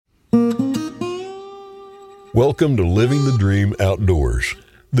Welcome to Living the Dream Outdoors,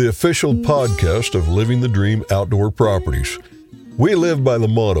 the official podcast of Living the Dream Outdoor Properties. We live by the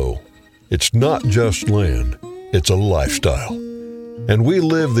motto, it's not just land, it's a lifestyle. And we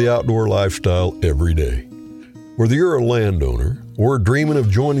live the outdoor lifestyle every day. Whether you're a landowner or dreaming of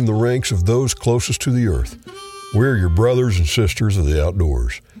joining the ranks of those closest to the earth, we're your brothers and sisters of the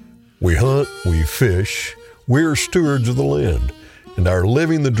outdoors. We hunt, we fish, we're stewards of the land. And our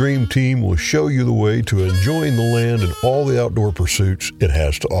Living the Dream team will show you the way to enjoying the land and all the outdoor pursuits it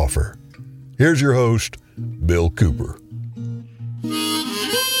has to offer. Here's your host, Bill Cooper.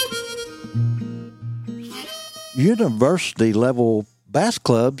 University-level bass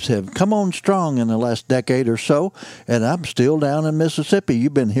clubs have come on strong in the last decade or so, and I'm still down in Mississippi.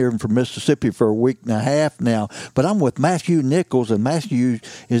 You've been hearing from Mississippi for a week and a half now, but I'm with Matthew Nichols, and Matthew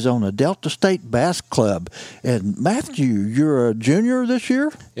is on a Delta State Bass Club. And Matthew, you're a junior this year?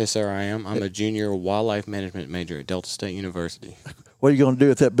 Yes, sir, I am. I'm a junior wildlife management major at Delta State University. What are you going to do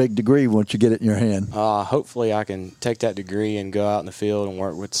with that big degree once you get it in your hand? Hopefully I can take that degree and go out in the field and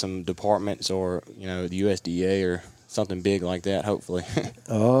work with some departments or, the USDA or something big like that, hopefully.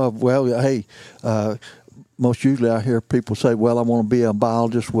 Most usually I hear people say, well, I want to be a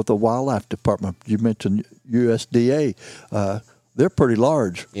biologist with a wildlife department. You mentioned USDA. They're pretty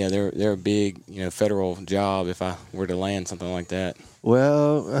large. Yeah, they're a big, federal job if I were to land something like that.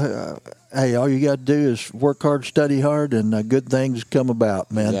 Well, all you got to do is work hard, study hard, and good things come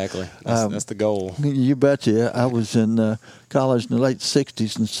about, man. Exactly. That's the goal. You betcha. I was in college in the late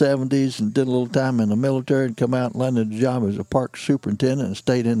 60s and 70s and did a little time in the military and come out and landed a job as a park superintendent and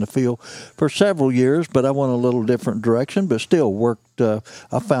stayed in the field for several years, but I went a little different direction, but still worked. I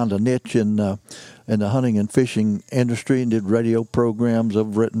found a niche in the hunting and fishing industry and did radio programs.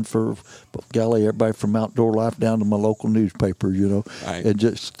 I've written for, everybody from Outdoor Life down to my local newspaper, Right. And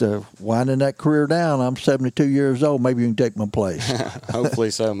just winding that career down. I'm 72 years old. Maybe you can take my place.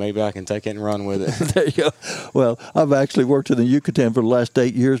 Hopefully so. Maybe I can take it and run with it. There you go. Well, I've actually worked in the Yucatan for the last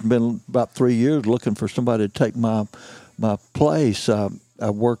 8 years and been about 3 years looking for somebody to take my place. I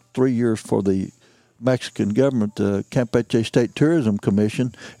worked 3 years for the Mexican government, the Campeche State Tourism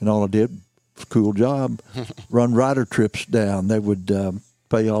Commission, and all I did, cool job, run rider trips down. They would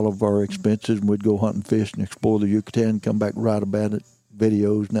pay all of our expenses, and we'd go hunt and fish and explore the Yucatan, come back and write about it,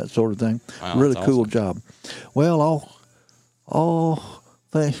 videos and that sort of thing. Wow, really cool awesome. job. Well, all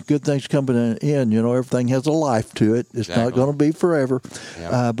good things coming in. Everything has a life to it. It's Exactly. not going to be forever.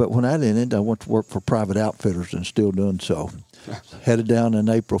 Yeah. But when that ended, I went to work for private outfitters and still doing so. Headed down in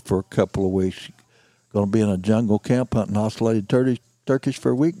April for a couple of weeks. Going to be in a jungle camp hunting ocellated turkeys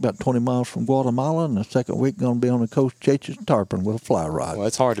for a week, about 20 miles from Guatemala, and the second week going to be on the coast chasing tarpon with a fly rod. Well,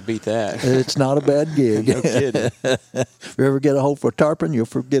 it's hard to beat that. It's not a bad gig. No kidding. If you ever get a hold for a tarpon, you'll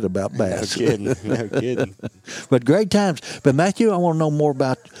forget about bass. No kidding. But great times. But Matthew, I want to know more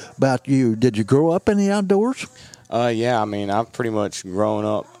about you. Did you grow up in the outdoors? Yeah, I've pretty much grown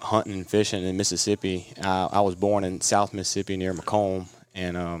up hunting and fishing in Mississippi. I was born in South Mississippi near Macomb,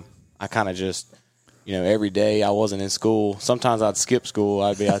 and I kind of just, every day I wasn't in school. Sometimes I'd skip school.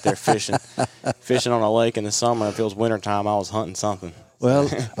 I'd be out there fishing on a lake in the summer. If it was wintertime, I was hunting something. Well,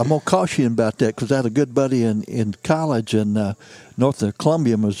 I'm going to caution you about that because I had a good buddy in college in north of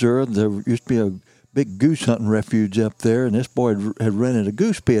Columbia, Missouri. There used to be a big goose hunting refuge up there, and this boy had rented a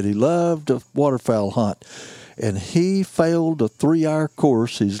goose pit. He loved to waterfowl hunt. And he failed a 3-hour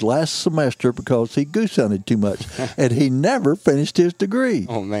course his last semester because he goose hunted too much. And he never finished his degree.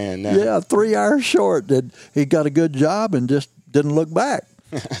 Oh, man. No. Yeah, 3 hours short. And he got a good job and just didn't look back.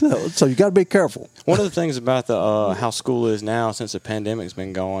 So you got to be careful. One of the things about the how school is now since the pandemic's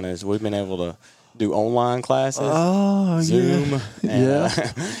been going is we've been able to do online classes, Zoom. Yeah.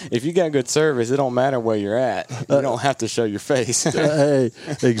 And, if you got good service, it don't matter where you're at. You don't have to show your face. Hey,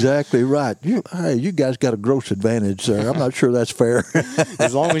 exactly right. You guys got a gross advantage there. I'm not sure that's fair.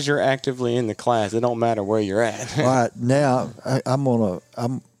 As long as you're actively in the class, it don't matter where you're at. All right, now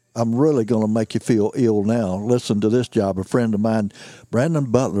I'm really gonna make you feel ill now. Listen to this job. A friend of mine, Brandon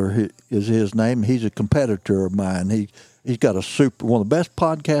Butler is his name. He's a competitor of mine. He's got one of the best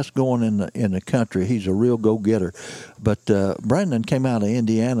podcasts going in the country. He's a real go-getter. But Brandon came out of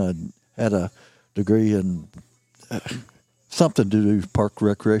Indiana and had a degree in something to do with park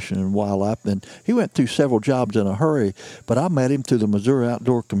recreation and wildlife. And he went through several jobs in a hurry. But I met him through the Missouri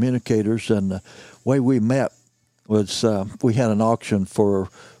Outdoor Communicators, and the way we met was we had an auction for a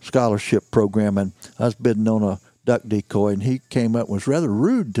scholarship program, and I was bidding on a duck decoy, and he came up and was rather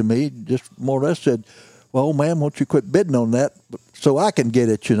rude to me, just more or less said, well, old man, won't you quit bidding on that so I can get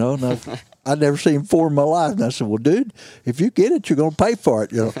it, And I'd never seen him before in my life. And I said, well, dude, if you get it, you're going to pay for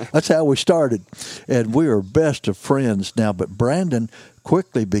it. That's how we started. And we are best of friends now. But Brandon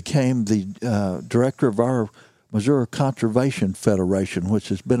quickly became the director of our Missouri Conservation Federation, which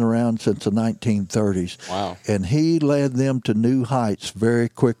has been around since the 1930s. Wow. And he led them to new heights very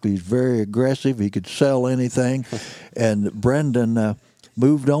quickly. He's very aggressive. He could sell anything. And Brendan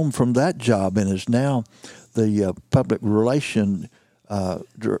moved on from that job and is now the public relation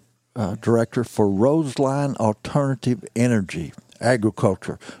director for Roseline Alternative Energy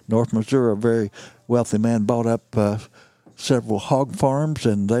Agriculture. North Missouri, a very wealthy man, bought up several hog farms,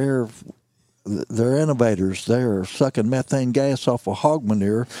 and they're innovators. They're sucking methane gas off of hog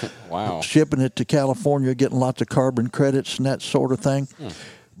manure, wow, shipping it to California, getting lots of carbon credits and that sort of thing.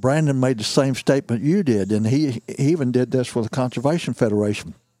 Brandon made the same statement you did, and he even did this for the Conservation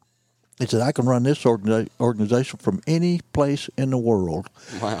Federation. He said, I can run this organization from any place in the world.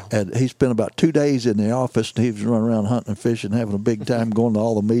 Wow. And he spent about 2 days in the office, and he was running around hunting and fishing, having a big time, going to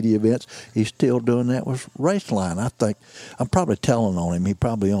all the media events. He's still doing that with Raceline. I think I'm probably telling on him. He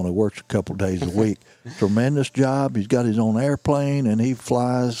probably only works a couple days a week. Tremendous job. He's got his own airplane, and he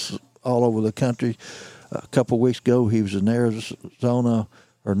flies all over the country. A couple of weeks ago, he was in Arizona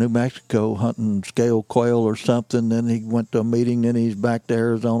or New Mexico hunting scale quail or something. Then he went to a meeting. Then he's back to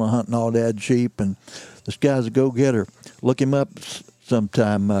Arizona hunting aoudad sheep. And this guy's a go-getter. Look him up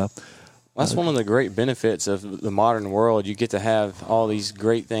sometime. That's one of the great benefits of the modern world. You get to have all these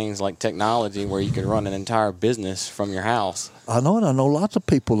great things like technology where you can run an entire business from your house. I know, and I know lots of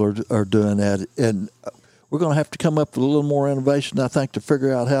people are doing that. And we're going to have to come up with a little more innovation, I think, to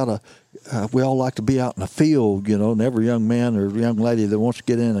figure out how to we all like to be out in the field, and every young man or young lady that wants to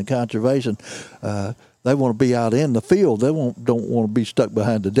get into conservation, they want to be out in the field. They don't want to be stuck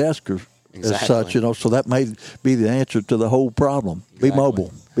behind the desk or as such, So that may be the answer to the whole problem. Exactly.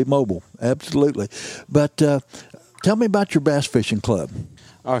 Be mobile, absolutely. But tell me about your bass fishing club.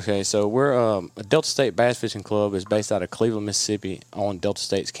 Okay, so we're a Delta State Bass Fishing Club is based out of Cleveland, Mississippi, on Delta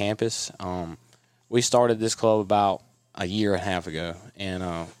State's campus. We started this club about a year and a half ago,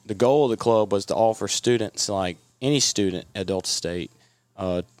 and the goal of the club was to offer students, like any student at Delta State,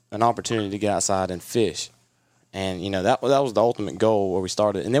 an opportunity to get outside and fish. And that was the ultimate goal where we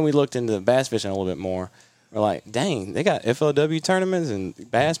started. And then we looked into bass fishing a little bit more. We're like, dang, they got FLW tournaments and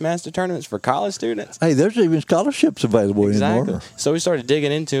Bassmaster tournaments for college students. Hey, there's even scholarships available exactly. anymore. So we started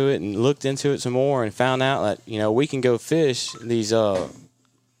digging into it and looked into it some more and found out that we can go fish these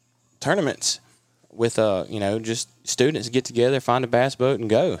tournaments with just students get together, find a bass boat, and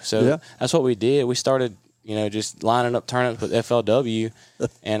go. So that's what we did. We started just lining up tournaments with FLW,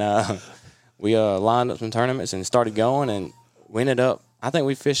 and we lined up some tournaments and started going, and we ended up. I think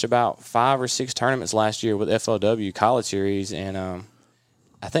we fished about 5 or 6 tournaments last year with FLW College Series, and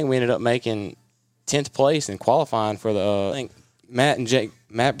I think we ended up making 10th place and qualifying for the. I think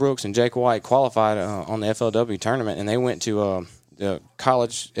Matt Brooks and Jake White qualified on the FLW tournament, and they went to the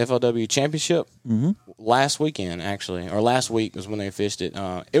college FLW championship last weekend, actually, or last week was when they fished it.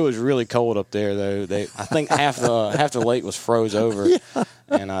 It was really cold up there, though. I think half the lake was froze over,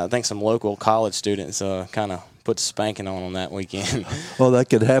 and I think some local college students kind of put spanking on that weekend. Well, that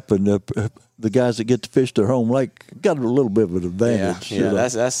could happen. The guys that get to fish their home lake got a little bit of an advantage. Yeah,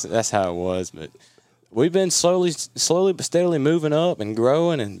 that's how it was. But we've been slowly but steadily moving up and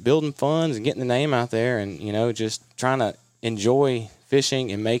growing and building funds and getting the name out there, and just trying to enjoy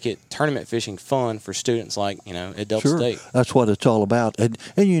fishing and make it tournament fishing fun for students like at Delta State. That's what it's all about. And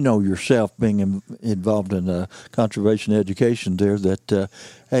yourself being involved in conservation education there that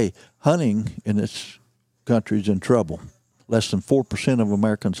hey, hunting in this country is in trouble. Less than 4% of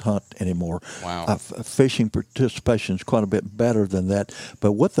Americans hunt anymore. Wow. Fishing participation is quite a bit better than that.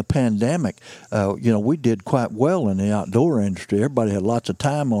 But with the pandemic, we did quite well in the outdoor industry. Everybody had lots of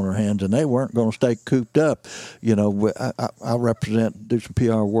time on their hands, and they weren't going to stay cooped up. I do some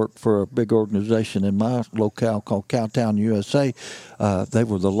PR work for a big organization in my locale called Cowtown, USA. They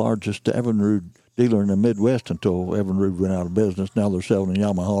were the largest Evinrude dealer in the Midwest until Evinrude went out of business. Now they're selling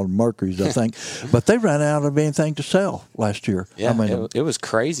Yamaha and Mercury's, I think. But they ran out of anything to sell last year. Yeah, it was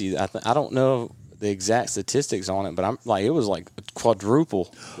crazy. I don't know the exact statistics on it, but it was like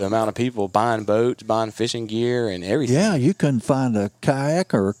quadruple the amount of people buying boats, buying fishing gear, and everything. Yeah, you couldn't find a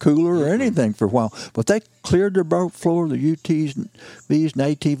kayak or a cooler or anything for a while. But they cleared their boat floor, the UTVs and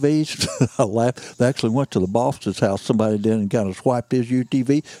ATVs. I laughed. They actually went to the boss's house. Somebody did and kind of swiped his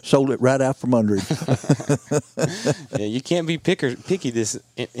UTV, sold it right out from under him. Yeah, you can't be picky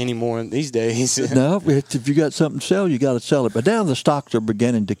anymore these days. No, if you got something to sell, you got to sell it. But now the stocks are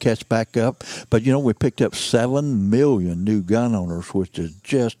beginning to catch back up. But, we picked up 7 million new gun owners, which is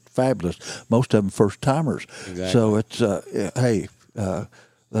just fabulous. Most of them first-timers. Exactly. So it's,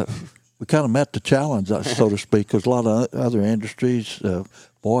 we kind of met the challenge, so to speak, because a lot of other industries,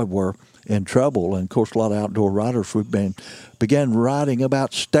 were in trouble. And, of course, a lot of outdoor riders, began writing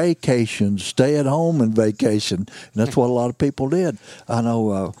about staycations, stay at home and vacation. And that's what a lot of people did. I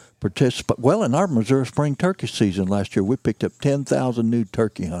know in our Missouri spring turkey season last year, we picked up 10,000 new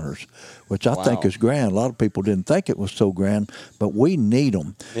turkey hunters, which I think is grand. A lot of people didn't think it was so grand, but we need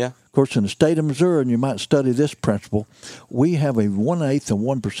them. Yeah. Of course, in the state of Missouri, and you might study this principle, we have a 1/8 and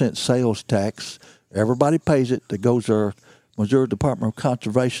 1% sales tax. Everybody pays it. That goes to our Missouri Department of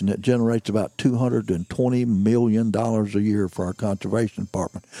Conservation. That generates about $220 million a year for our conservation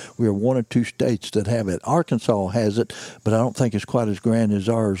department. We are one of 2 states that have it. Arkansas has it, but I don't think it's quite as grand as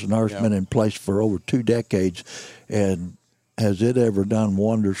ours. And ours has been in place for over 2 decades. And has it ever done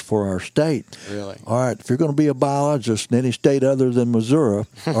wonders for our state? Really? All right, if you're going to be a biologist in any state other than Missouri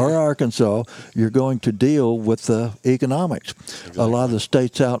or Arkansas, you're going to deal with economics. Exactly. A lot of the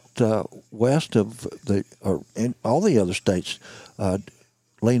states out west of in all the other states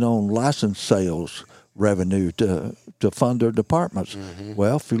lean on license sales revenue to fund their departments. Mm-hmm.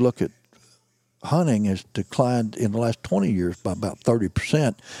 Well, if you look at hunting, has declined in the last 20 years by about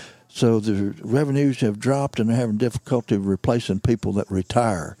 30%. So the revenues have dropped, and they're having difficulty replacing people that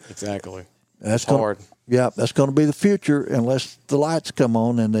retire. Exactly. That's hard. That's going to be the future unless the lights come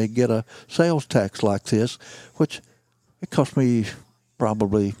on and they get a sales tax like this, which it costs me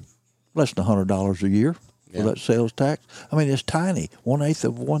probably less than $100 a year for that sales tax. I mean, it's tiny, 1/8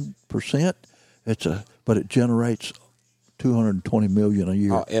 of 1%. But it generates $220 million a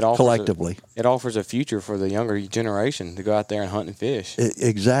year collectively. It offers a future for the younger generation to go out there and hunt and fish.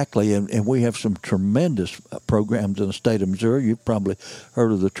 Exactly, and we have some tremendous programs in the state of Missouri. You've probably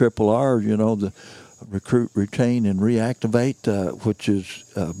heard of the RRR, the Recruit, Retain, and Reactivate, which is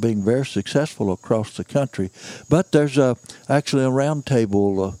being very successful across the country. But there's actually a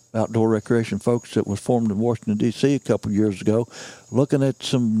roundtable outdoor recreation folks that was formed in Washington, D.C. a couple years ago, looking at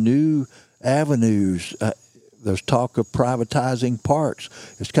some new avenues. There's talk of privatizing parks.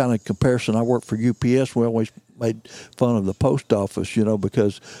 It's kind of a comparison. I work for UPS. We always made fun of the post office,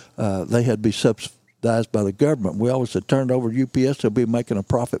 because they had to be subsidized by the government. We always said, turn it over to UPS, they'll be making a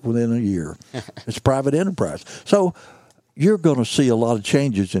profit within a year. It's private enterprise. So you're going to see a lot of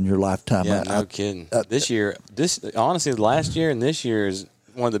changes in your lifetime. Yeah, no kidding. Honestly, last year and this year is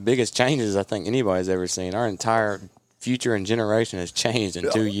one of the biggest changes I think anybody's ever seen. Our entire future and generation has changed in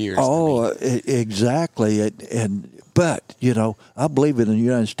 2 years. Oh, exactly. But, I believe in the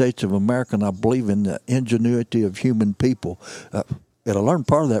United States of America, and I believe in the ingenuity of human people. And I learned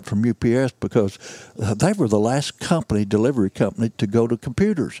part of that from UPS because they were the last delivery company, to go to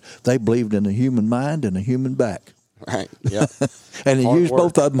computers. They believed in the human mind and the human back. Right, yeah. And they used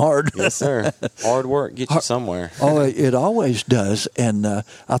both of them hard. Yes, sir. Hard work gets you somewhere. Oh, it always does. And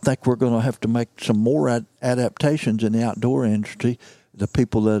I think we're going to have to make some more adaptations in the outdoor industry. The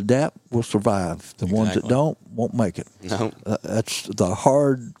people that adapt will survive. The ones that don't won't make it. No. That's the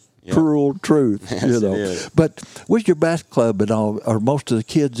hard, cruel truth. Yes, it is. But with your bass club and all, are most of the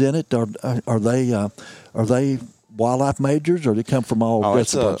kids in it? Are they wildlife majors, or do they come from all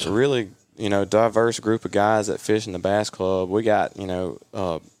disciplines? It's a really diverse group of guys that fish in the bass club. We got,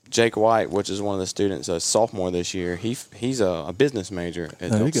 Jake White, which is one of the students, a sophomore this year. He's a business major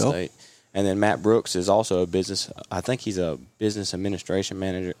at Delta State. And then Matt Brooks is also I think he's a business administration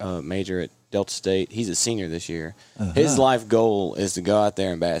major at Delta State. He's a senior this year. Uh-huh. His life goal is to go out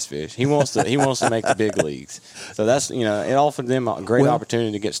there and bass fish. He wants to make the big leagues. So that's, it offered them a great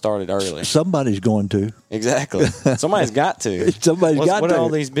opportunity to get started early. Somebody's going to. Exactly. Somebody's got to. What are all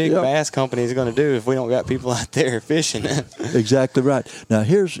these big bass companies going to do if we don't got people out there fishing? Exactly right. Now,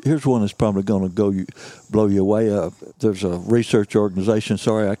 here's one that's probably going to blow you away. There's a research organization.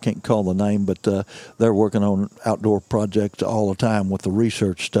 Sorry, I can't call the name, but they're working on outdoor projects all the time with the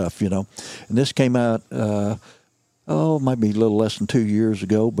research stuff, And this came out, maybe a little less than 2 years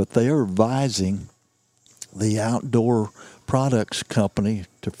ago, but they are advising the outdoor products company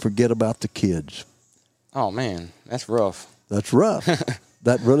to forget about the kids. Oh, man, that's rough. That's rough.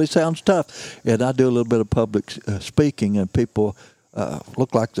 That really sounds tough. And I do a little bit of public speaking, and people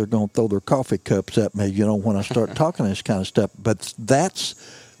look like they're going to throw their coffee cups at me, when I start talking this kind of stuff. But that's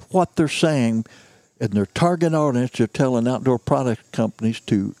what they're saying. and their target audience, they're telling outdoor product companies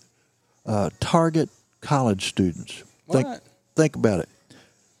to target college students. Think about it.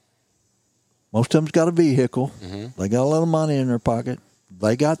 Most of them's got a vehicle. They got a little money in their pocket.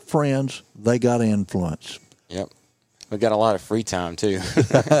 They got friends. They got influence. Yep. We got a lot of free time, too.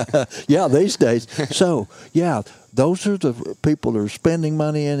 Yeah, these days. So, yeah, those are the people that are spending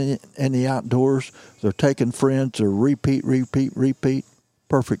money in the outdoors. They're taking friends. They're repeat.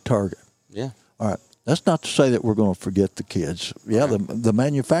 Perfect target. Yeah. All right. That's not to say that we're going to forget the kids. Yeah, the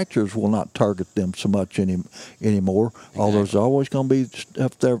manufacturers will not target them so much anymore. Exactly. Although there's always going to be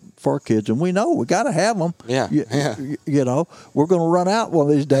stuff there for kids, and we know we got to have them. Yeah, You know, we're going to run out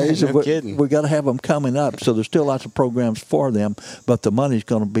one of these days. No kidding. We got to have them coming up. So there's still lots of programs for them, but the money's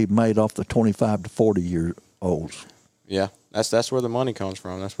going to be made off the 25 to 40-year-olds. Yeah, that's where the money comes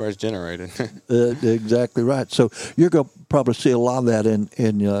from. That's where it's generated. Exactly right. So you're going to probably see a lot of that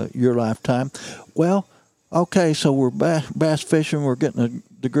in your lifetime. Well, okay, so we're bass fishing. We're getting a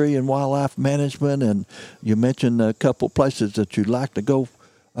degree in wildlife management, and you mentioned a couple places that you'd like to go,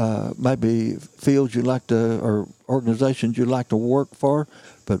 maybe fields you'd like to, or organizations you'd like to work for.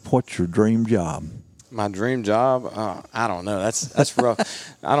 But what's your dream job? My dream job? I don't know. That's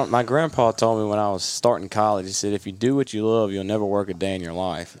rough. My grandpa told me when I was starting college, he said, if you do what you love, you'll never work a day in your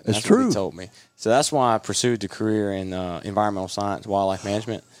life. And that's true. What he told me. So that's why I pursued the career in environmental science, wildlife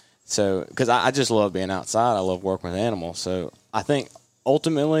management. So, because I just love being outside. I love working with animals. So I think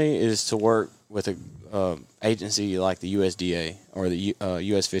ultimately is to work with a agency like the USDA or the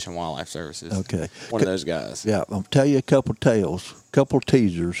U.S. Fish and Wildlife Services. Okay. One of those guys. Yeah, I'll tell you a couple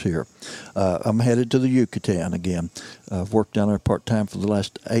teasers here. I'm headed to the Yucatan again. I've worked down there part-time for the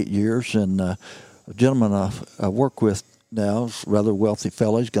last 8 years, and a gentleman I work with now is a rather wealthy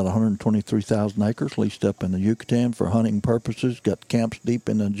fellow. He's got 123,000 acres leased up in the Yucatan for hunting purposes, got camps deep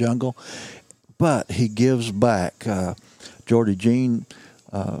in the jungle, but he gives back. Jordy Jean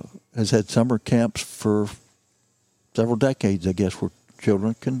has had summer camps for several decades, I guess, where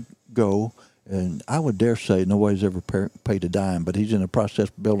children can go. And I would dare say nobody's ever paid a dime, but he's in the process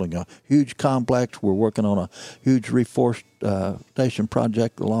of building a huge complex. We're working on a huge reforestation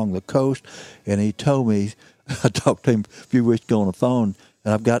project along the coast. And he told me, I talked to him a few weeks ago on the phone,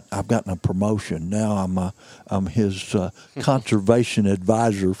 and I've gotten a promotion. Now I'm his conservation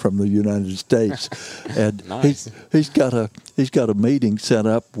advisor from the United States, and nice. he's got a meeting set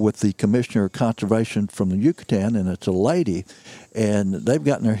up with the Commissioner of Conservation from the Yucatan, and it's a lady, and they've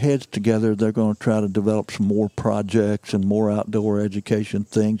gotten their heads together. They're going to try to develop some more projects and more outdoor education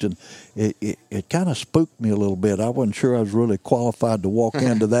things, and it kind of spooked me a little bit. I wasn't sure I was really qualified to walk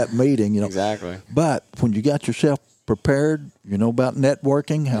into that meeting, Exactly. But when you got yourself prepared, you know about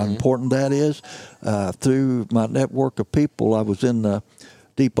networking, how important that is. Through my network of people, I was in the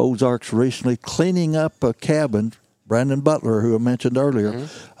Deep Ozarks recently cleaning up a cabin. Brandon Butler, who I mentioned earlier,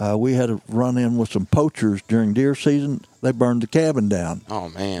 we had a run-in with some poachers during deer season. They burned the cabin down. Oh,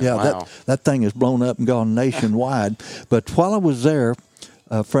 man. Yeah, wow. that thing has blown up and gone nationwide. But while I was there,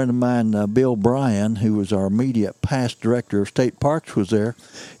 a friend of mine, Bill Bryan, who was our immediate past director of state parks, was there.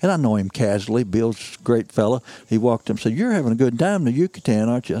 And I know him casually. Bill's a great fella. He walked up and said, "You're having a good time in the Yucatan,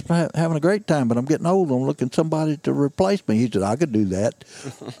 aren't you?" I'm having a great time, but I'm getting old. I'm looking for somebody to replace me. He said, "I could do that."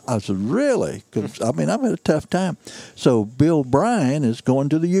 I said, "Really?" Because, I've had a tough time. So Bill Bryan is going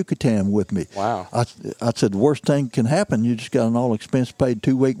to the Yucatan with me. Wow. I said, the worst thing can happen, you just got an all-expense-paid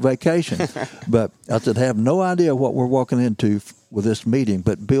 2-week vacation. But I said, I have no idea what we're walking into with this meeting,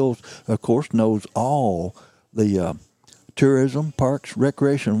 but Bill, of course, knows all the tourism, parks,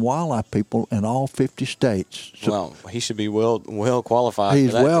 recreation, and wildlife people in all 50 states. So well, he should be well qualified.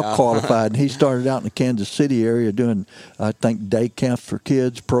 He's for that well job. qualified, and he started out in the Kansas City area doing, I think, day camps for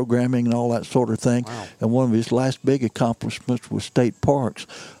kids, programming, and all that sort of thing. Wow. And one of his last big accomplishments was state parks.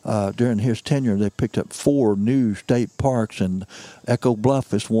 During his tenure, they picked up 4 new state parks, and Echo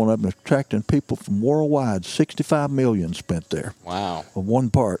Bluff is one of them, attracting people from worldwide. $65 million spent there. Wow. For one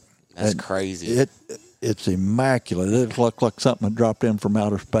park. That's and crazy. It's immaculate. It looked like something that dropped in from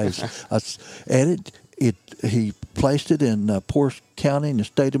outer space. And he placed it in Porce County in the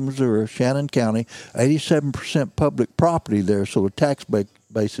state of Missouri, Shannon County, 87% public property there, so the tax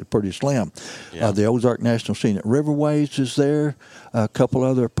base is pretty slim. Yeah. The Ozark National Scenic Riverways is there, a couple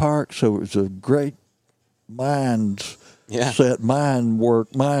other parks, so it was a great mind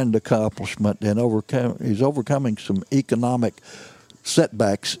accomplishment, and he's overcoming some economic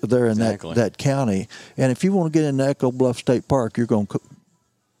setbacks there in that county. And if you want to get into Echo Bluff State Park, you're going to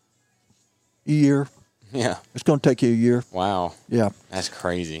a year. Yeah. It's going to take you a year. Wow. Yeah. That's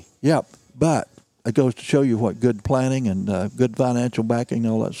crazy. Yeah. But it goes to show you what good planning and good financial backing,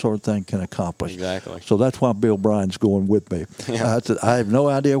 all that sort of thing can accomplish. Exactly. So that's why Bill Bryan's going with me. Yeah. I have no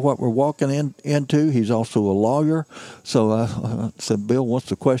idea what we're walking into. He's also a lawyer. So I said, Bill, once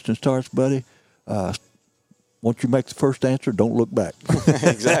the question starts, buddy, once you make the first answer, don't look back.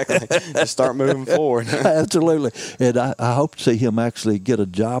 Exactly. Just start moving forward. Absolutely. And I hope to see him actually get a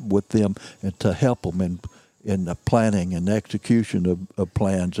job with them and to help them in the planning and execution of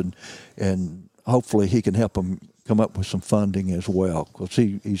plans. And hopefully he can help them come up with some funding as well, because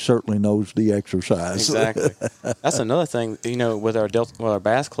he certainly knows the exercise. Exactly. That's another thing, with our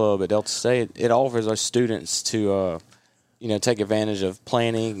bass club at Delta State, it offers our students to, take advantage of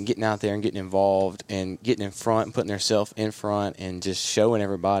planning and getting out there and getting involved and getting in front and putting themselves in front and just showing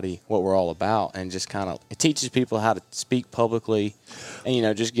everybody what we're all about, and just it teaches people how to speak publicly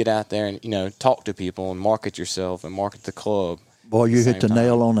and, just get out there and, talk to people and market yourself and market the club. Boy, you hit the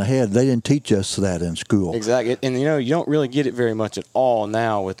nail on the head. They didn't teach us that in school. Exactly. And, you don't really get it very much at all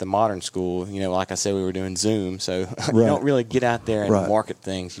now with the modern school. Like I said, we were doing Zoom, so Right. You don't really get out there and Right. market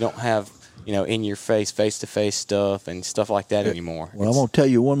things. You don't have, in your face-to-face stuff and stuff like that anymore. Well, I'm going to tell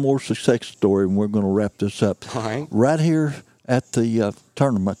you one more success story, and we're going to wrap this up. All right. Right here at the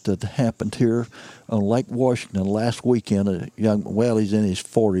tournament that happened here on Lake Washington last weekend, he's in his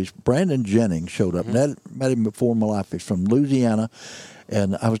 40s. Brandon Jennings showed up. Met him before in my life. He's from Louisiana,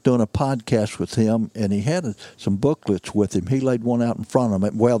 and I was doing a podcast with him, and he had some booklets with him. He laid one out in front of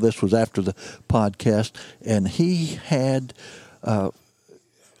him. Well, this was after the podcast, and he had, I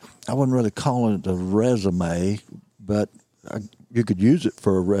wouldn't really call it a resume, but you could use it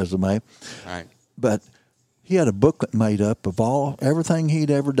for a resume. Right. But he had a booklet made up of everything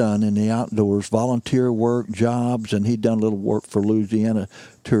he'd ever done in the outdoors, volunteer work, jobs, and he'd done a little work for Louisiana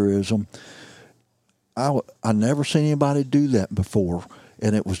tourism. I never seen anybody do that before,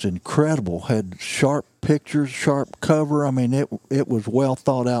 and it was incredible. Had sharp pictures, sharp cover. I mean, it was well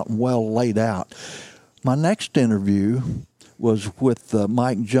thought out and well laid out. My next interview was with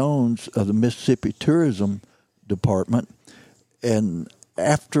Mike Jones of the Mississippi Tourism Department, and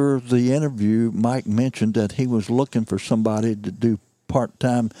after the interview, Mike mentioned that he was looking for somebody to do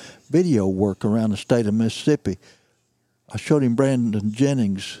part-time video work around the state of Mississippi. I showed him Brandon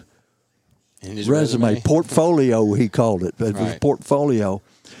Jennings' resume, portfolio, he called it. It was portfolio.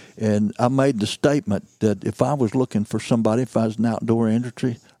 And I made the statement that if I was looking for somebody, if I was in the outdoor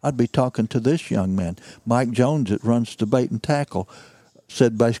industry, I'd be talking to this young man. Mike Jones, that runs the Bait and Tackle,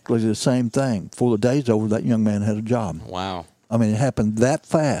 said basically the same thing. Before the day's over, that young man had a job. Wow. I mean, it happened that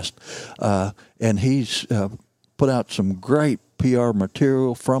fast. And he's put out some great PR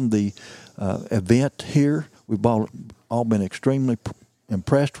material from the event here. We've all been extremely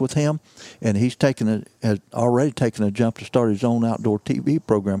impressed with him. And he's has already taken a jump to start his own outdoor TV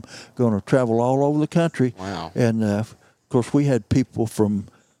program, going to travel all over the country. Wow. And, of course, we had people from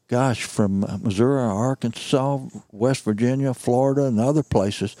Missouri, Arkansas, West Virginia, Florida, and other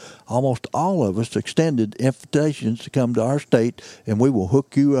places. Almost all of us extended invitations to come to our state, and we will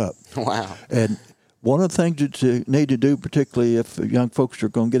hook you up. Wow. And one of the things that you need to do, particularly if young folks are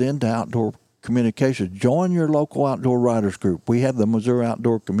going to get into outdoor communications, join your local outdoor writers group. We have the Missouri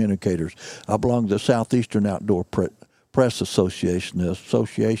Outdoor Communicators. I belong to the Southeastern Outdoor Press Association, the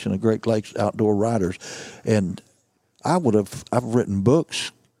Association of Great Lakes Outdoor Writers. And I've written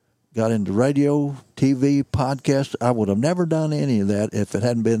books, got into radio, TV, podcasts. I would have never done any of that if it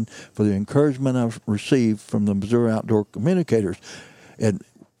hadn't been for the encouragement I've received from the Missouri Outdoor Communicators. And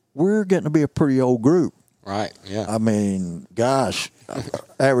we're getting to be a pretty old group. Right, yeah. I mean, gosh,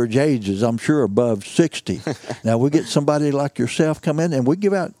 average age is, I'm sure, above 60. Now, we get somebody like yourself come in, and we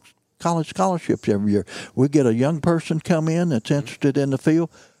give out college scholarships every year. We get a young person come in that's interested in the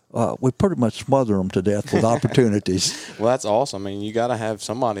field. We pretty much smother them to death with opportunities. Well, that's awesome. I mean, you got to have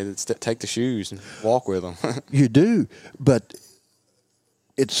somebody that's take the shoes and walk with them. You do, but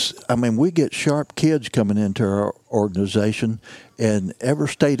we get sharp kids coming into our organization, and every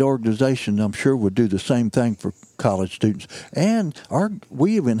state organization, I'm sure, would do the same thing for college students. And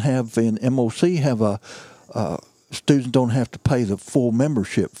we even have in MOC students don't have to pay the full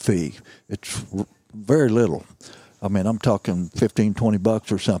membership fee. It's very little. I mean, I'm talking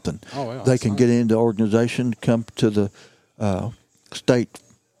 $15-20 or something. Oh, yeah, they can get into the organization, come to the state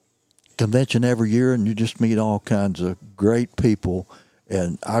convention every year, and you just meet all kinds of great people.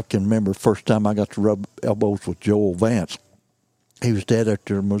 And I can remember the first time I got to rub elbows with Joel Vance. He was the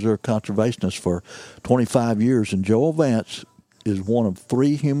editor of Missouri Conservationist for 25 years, and Joel Vance is one of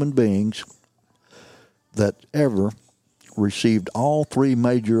 3 human beings that ever received all 3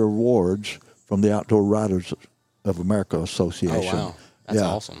 major awards from the Outdoor Writers of America Association. Oh, wow. That's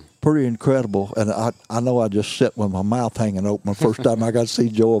awesome. pretty incredible. And I know I just sit with my mouth hanging open the first time I got to see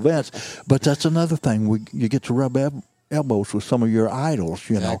Joe Events. But that's another thing. You get to rub elbows with some of your idols,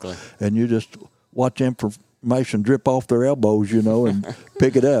 Exactly. know, and you just watch information drip off their elbows, and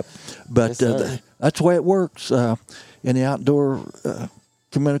pick it up. But Yes, that's the way it works in the outdoor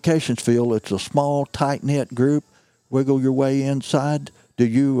communications field. It's a small, tight-knit group. Wiggle your way inside. Do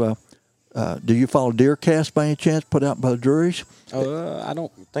you follow Deercast by any chance, put out by the Drury's? I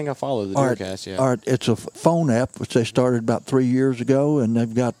don't think I follow the Deercast yet. All right, it's a phone app which they started about 3 years ago, and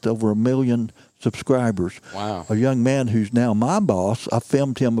they've got over 1 million subscribers. Wow. A young man who's now my boss, I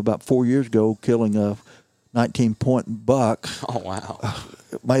filmed him about 4 years ago killing a 19-point buck. Oh, wow.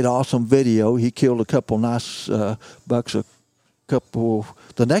 Made awesome video. He killed a couple nice bucks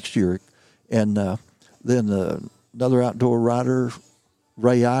the next year. And then another outdoor rider,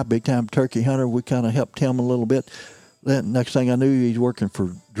 Ray I, big-time turkey hunter, we kind of helped him a little bit. Then next thing I knew, he's working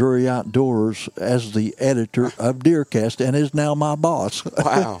for Drury Outdoors as the editor of Deercast and is now my boss.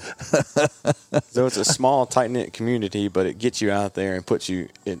 Wow. So it's a small, tight-knit community, but it gets you out there and puts you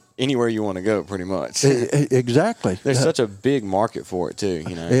in anywhere you want to go, pretty much. Exactly. There's such a big market for it, too.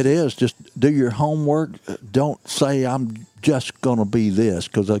 It is. Just do your homework. Don't say, I'm just going to be this,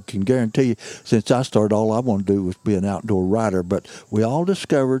 because I can guarantee you, since I started, all I want to do was be an outdoor rider. But we all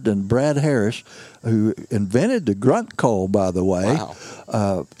discovered, and Brad Harris, who invented the grunt call, by the way,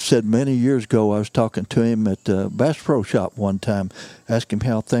 Wow. said many years ago, I was talking to him at Bass Pro Shop one time, asked him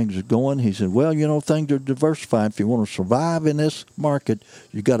how things are going. He said, well, things are diversifying. If you want to survive in this market,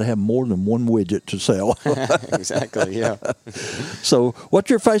 you got to have more than one widget to sell. Exactly, yeah. So what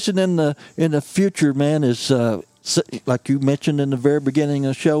you're facing in the future, man, is like you mentioned in the very beginning of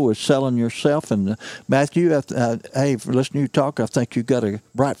the show, is selling yourself. And Matthew, hey, for listening to you talk, I think you've got a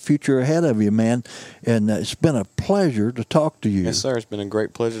bright future ahead of you, man. And it's been a pleasure to talk to you. Yes, sir. It's been a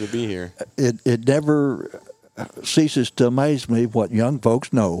great pleasure to be here. It never ceases to amaze me what young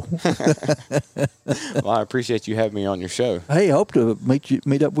folks know. Well, I appreciate you having me on your show. Hey, I hope to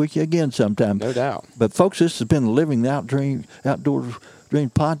meet up with you again sometime. No doubt. But folks, this has been the Living the Outdoor Dream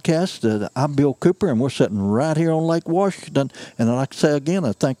podcast. I'm Bill Cooper, and we're sitting right here on Lake Washington. And I'd like to say again,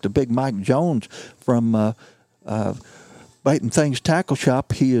 I thank the big Mike Jones from Bait and Things Tackle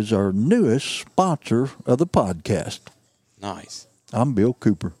Shop. He is our newest sponsor of the podcast. Nice. I'm Bill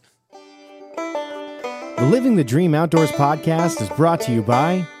Cooper. The Living the Dream Outdoors podcast is brought to you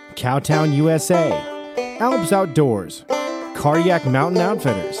by Cowtown, USA, Alps Outdoors, Cardiac Mountain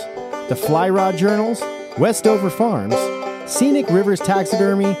Outfitters, the Fly Rod Journals, Westover Farms, Scenic Rivers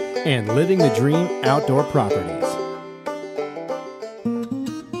Taxidermy, and Living the Dream Outdoor Properties.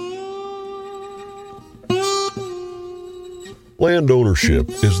 Land ownership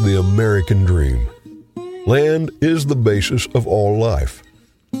is the American dream. Land is the basis of all life.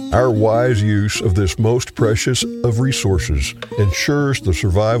 Our wise use of this most precious of resources ensures the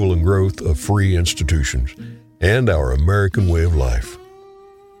survival and growth of free institutions and our American way of life.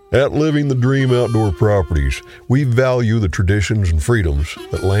 At Living the Dream Outdoor Properties, we value the traditions and freedoms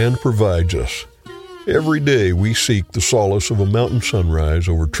that land provides us. Every day we seek the solace of a mountain sunrise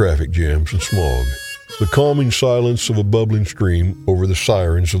over traffic jams and smog, the calming silence of a bubbling stream over the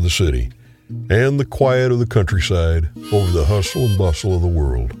sirens of the city, and the quiet of the countryside over the hustle and bustle of the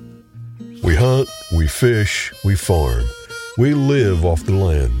world. We hunt, we fish, we farm. We live off the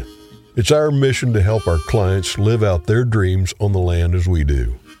land. It's our mission to help our clients live out their dreams on the land as we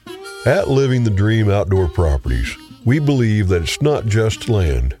do. At Living the Dream Outdoor Properties, we believe that it's not just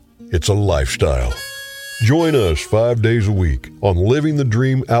land, it's a lifestyle. Join us 5 days a week on Living the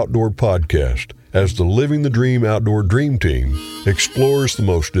Dream Outdoor Podcast as the Living the Dream Outdoor Dream Team explores the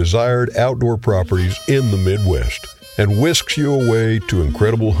most desired outdoor properties in the Midwest and whisks you away to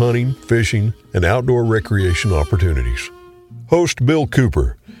incredible hunting, fishing, and outdoor recreation opportunities. Host Bill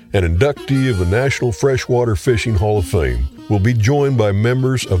Cooper, an inductee of the National Freshwater Fishing Hall of Fame, will be joined by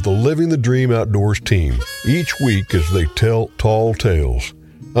members of the Living the Dream Outdoors team each week as they tell tall tales,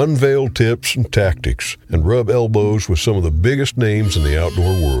 unveil tips and tactics, and rub elbows with some of the biggest names in the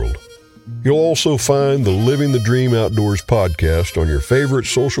outdoor world. You'll also find the Living the Dream Outdoors podcast on your favorite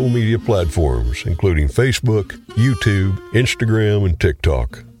social media platforms, including Facebook, YouTube, Instagram, and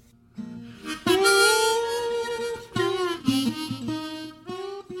TikTok.